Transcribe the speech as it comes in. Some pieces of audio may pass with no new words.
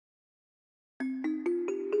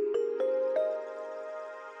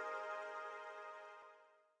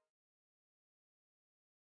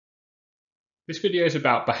This video is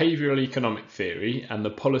about behavioural economic theory and the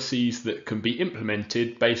policies that can be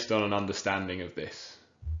implemented based on an understanding of this.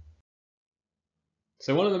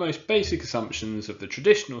 So one of the most basic assumptions of the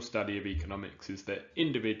traditional study of economics is that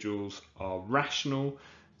individuals are rational,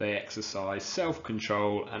 they exercise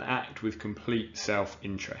self-control and act with complete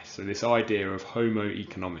self-interest. So this idea of homo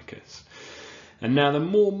economicus. And now the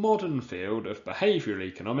more modern field of behavioural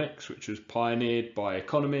economics, which was pioneered by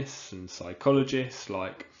economists and psychologists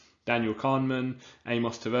like Daniel Kahneman,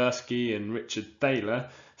 Amos Tversky and Richard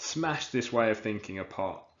Thaler, smashed this way of thinking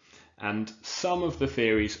apart. And some of the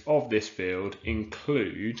theories of this field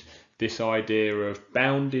include this idea of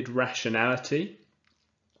bounded rationality.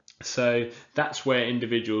 So that's where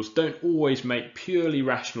individuals don't always make purely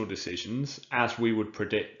rational decisions, as we would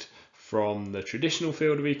predict from the traditional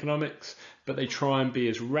field of economics, but they try and be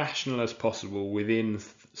as rational as possible within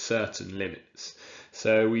certain limits.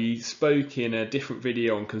 So we spoke in a different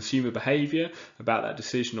video on consumer behaviour about that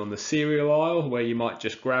decision on the cereal aisle, where you might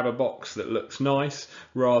just grab a box that looks nice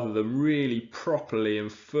rather than really properly and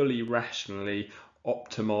fully rationally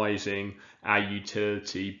optimizing our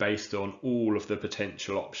utility based on all of the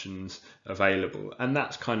potential options available. And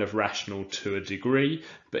that's kind of rational to a degree,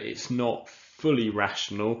 but it's not fully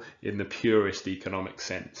rational in the purest economic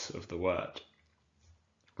sense of the word.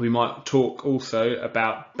 We might talk also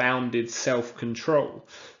about bounded self-control.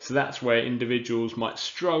 So that's where individuals might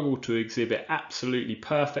struggle to exhibit absolutely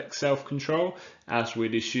perfect self-control, as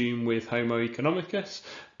we'd assume with Homo economicus,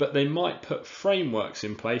 but they might put frameworks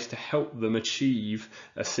in place to help them achieve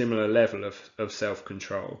a similar level of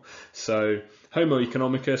self-control. So Homo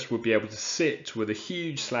economicus would be able to sit with a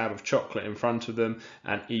huge slab of chocolate in front of them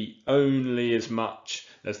and eat only as much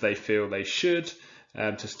as they feel they should,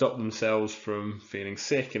 to stop themselves from feeling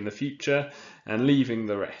sick in the future and leaving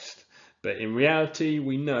the rest. But in reality,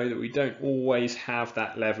 we know that we don't always have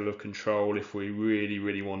that level of control if we're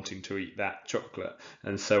really wanting to eat that chocolate.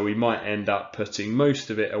 And so we might end up putting most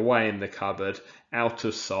of it away in the cupboard, out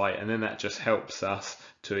of sight, and then that just helps us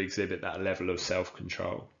to exhibit that level of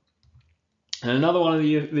self-control. And another one of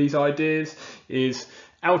these ideas is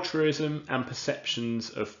altruism and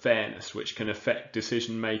perceptions of fairness, which can affect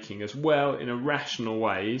decision making as well in irrational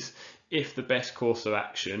ways if the best course of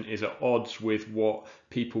action is at odds with what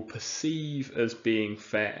people perceive as being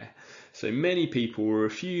fair. So many people will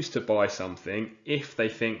refuse to buy something if they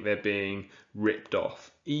think they're being ripped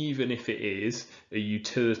off, even if it is a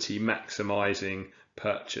utility maximizing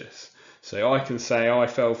purchase. So I can say I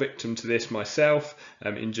fell victim to this myself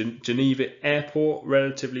in Geneva airport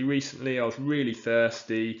relatively recently. I was really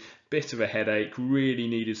thirsty, bit of a headache, really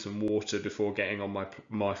needed some water before getting on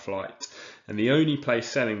my flight. And the only place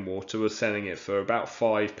selling water was selling it for about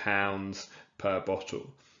 £5 per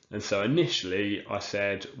bottle. And so initially I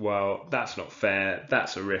said, well, that's not fair,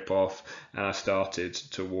 that's a rip-off, and I started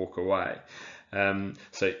to walk away.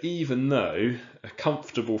 So even though a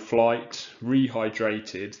comfortable flight,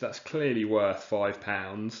 rehydrated, that's clearly worth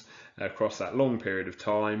 £5 across that long period of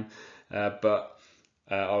time, but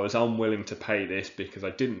I was unwilling to pay this because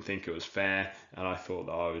I didn't think it was fair and I thought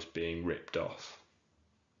that I was being ripped off.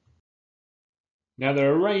 Now there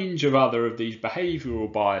are a range of other of these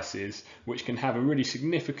behavioural biases which can have a really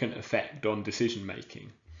significant effect on decision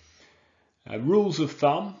making. Rules of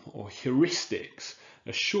thumb, or heuristics,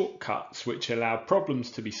 are shortcuts which allow problems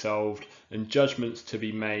to be solved and judgments to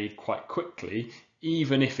be made quite quickly,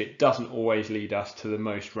 even if it doesn't always lead us to the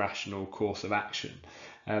most rational course of action.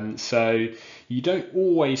 So you don't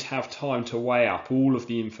always have time to weigh up all of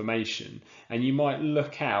the information, and you might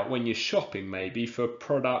look out when you're shopping maybe for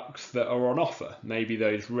products that are on offer, maybe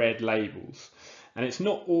those red labels. And it's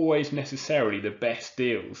not always necessarily the best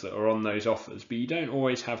deals that are on those offers, but you don't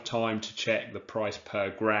always have time to check the price per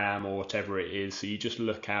gram or whatever it is, so you just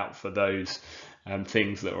look out for those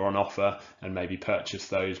things that are on offer and maybe purchase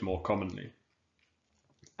those more commonly.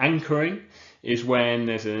 Anchoring is when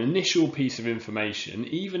there's an initial piece of information,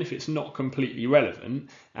 even if it's not completely relevant,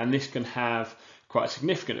 and this can have quite a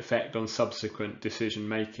significant effect on subsequent decision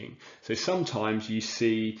making. So sometimes you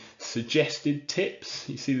see suggested tips.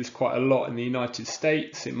 You see this quite a lot in the United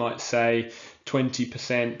States. It might say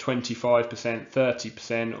 20%, 25%,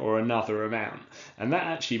 30% or another amount. And that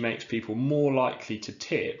actually makes people more likely to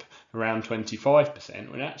tip around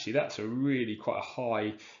 25%, when actually that's a really quite a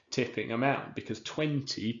high tipping amount, because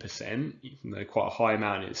 20%, even though quite a high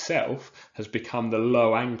amount itself, has become the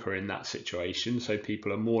low anchor in that situation. So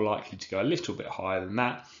people are more likely to go a little bit higher than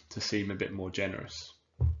that to seem a bit more generous.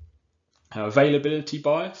 Availability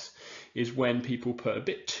bias is when people put a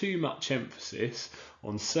bit too much emphasis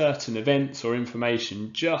on certain events or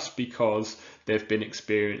information just because they've been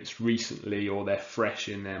experienced recently or they're fresh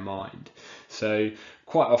in their mind. So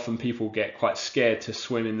quite often people get quite scared to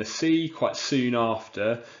swim in the sea quite soon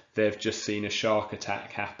after they've just seen a shark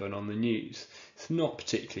attack happen on the news. It's not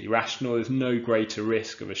particularly rational. There's no greater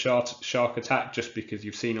risk of a shark attack just because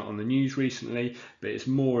you've seen it on the news recently, but it's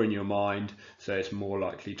more in your mind, so it's more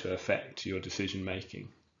likely to affect your decision making.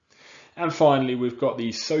 And finally, we've got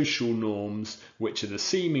these social norms, which are the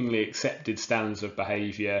seemingly accepted standards of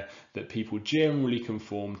behaviour that people generally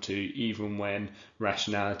conform to, even when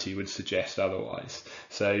rationality would suggest otherwise.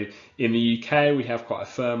 So in the UK, we have quite a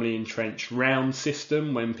firmly entrenched round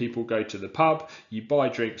system. When people go to the pub, you buy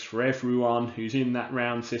drinks for everyone who's in that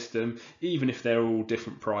round system, even if they're all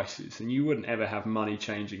different prices. And you wouldn't ever have money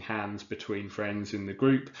changing hands between friends in the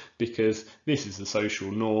group, because this is the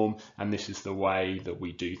social norm and this is the way that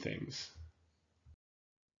we do things.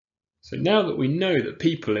 So now that we know that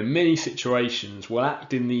people in many situations will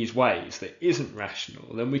act in these ways that isn't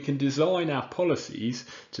rational, then we can design our policies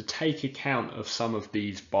to take account of some of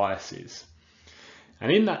these biases.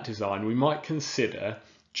 And in that design, we might consider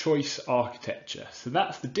choice architecture. So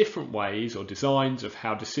that's the different ways or designs of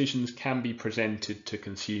how decisions can be presented to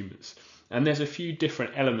consumers. And there's a few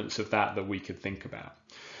different elements of that we could think about.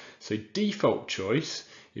 So default choice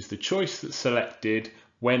is the choice that's selected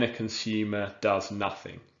when a consumer does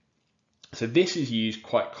nothing. So this is used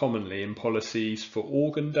quite commonly in policies for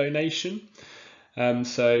organ donation.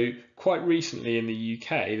 So quite recently in the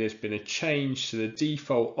UK, there's been a change to the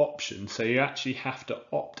default option. So you actually have to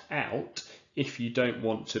opt out if you don't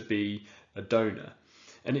want to be a donor.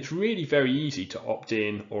 And it's really very easy to opt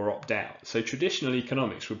in or opt out. So traditional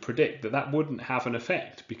economics would predict that that wouldn't have an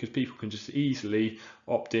effect because people can just easily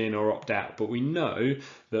opt in or opt out. But we know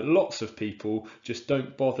that lots of people just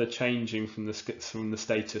don't bother changing from the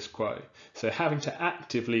status quo. So having to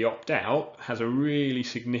actively opt out has a really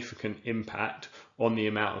significant impact on the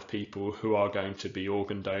amount of people who are going to be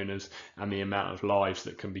organ donors and the amount of lives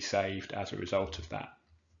that can be saved as a result of that.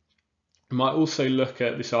 We might also look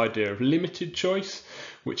at this idea of limited choice,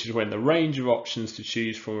 which is when the range of options to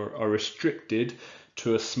choose from are restricted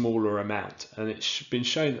to a smaller amount, and it's been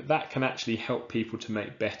shown that that can actually help people to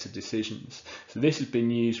make better decisions. So this has been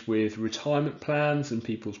used with retirement plans and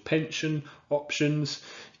people's pension options.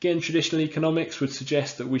 Again, traditional economics would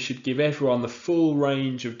suggest that we should give everyone the full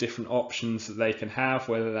range of different options that they can have,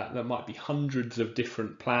 whether that might be hundreds of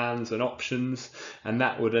different plans and options, and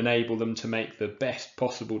that would enable them to make the best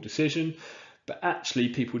possible decision. But actually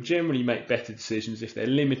people generally make better decisions if they're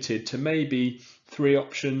limited to maybe 3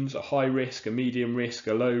 options, a high risk, a medium risk,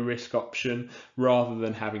 a low risk option, rather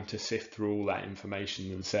than having to sift through all that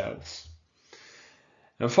information themselves.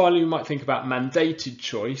 And finally, we might think about mandated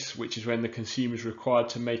choice, which is when the consumer is required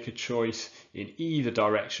to make a choice in either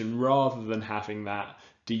direction rather than having that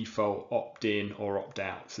default opt-in or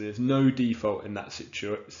opt-out. So there's no default in that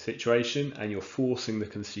situation and you're forcing the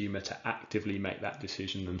consumer to actively make that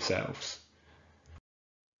decision themselves.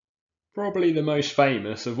 Probably the most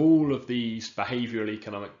famous of all of these behavioural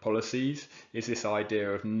economic policies is this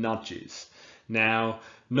idea of nudges. Now,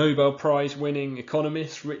 Nobel Prize winning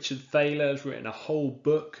economist Richard Thaler has written a whole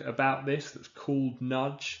book about this that's called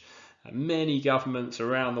Nudge. Many governments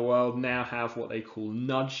around the world now have what they call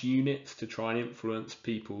nudge units to try and influence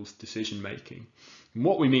people's decision making. And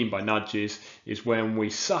what we mean by nudges is when we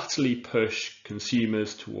subtly push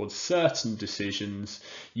consumers towards certain decisions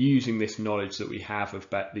using this knowledge that we have of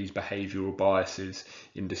these behavioural biases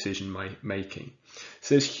in decision making.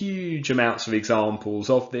 So there's huge amounts of examples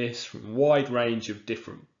of this from a wide range of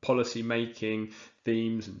different policy making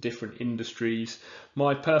themes and different industries.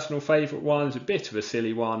 My personal favourite one is a bit of a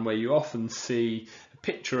silly one where you often see a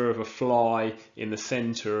picture of a fly in the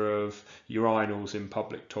centre of urinals in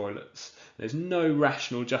public toilets. There's no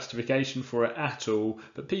rational justification for it at all,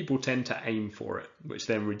 but people tend to aim for it, which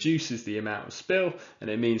then reduces the amount of spill and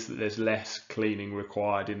it means that there's less cleaning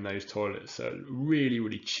required in those toilets. So really,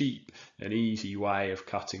 really cheap and easy way of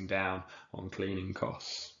cutting down on cleaning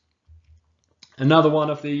costs. Another one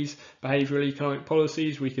of these behavioural economic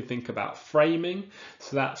policies, we could think about framing.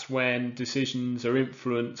 So that's when decisions are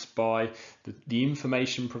influenced by the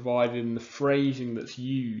information provided and the phrasing that's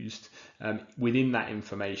used within that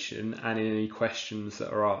information and in any questions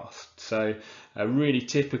that are asked. So a really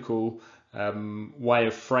typical way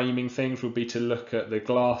of framing things would be to look at the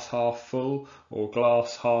glass half full or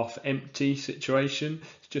glass half empty situation.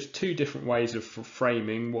 It's just 2 different ways of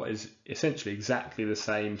framing what is essentially exactly the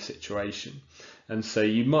same situation. And so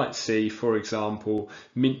you might see, for example,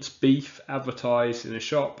 minced beef advertised in a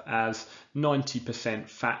shop as 90%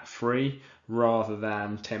 fat-free rather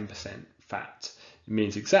than 10% fat. It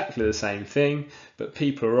means exactly the same thing, but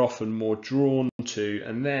people are often more drawn to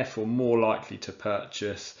and therefore more likely to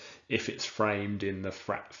purchase if it's framed in the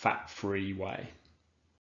fat-free way.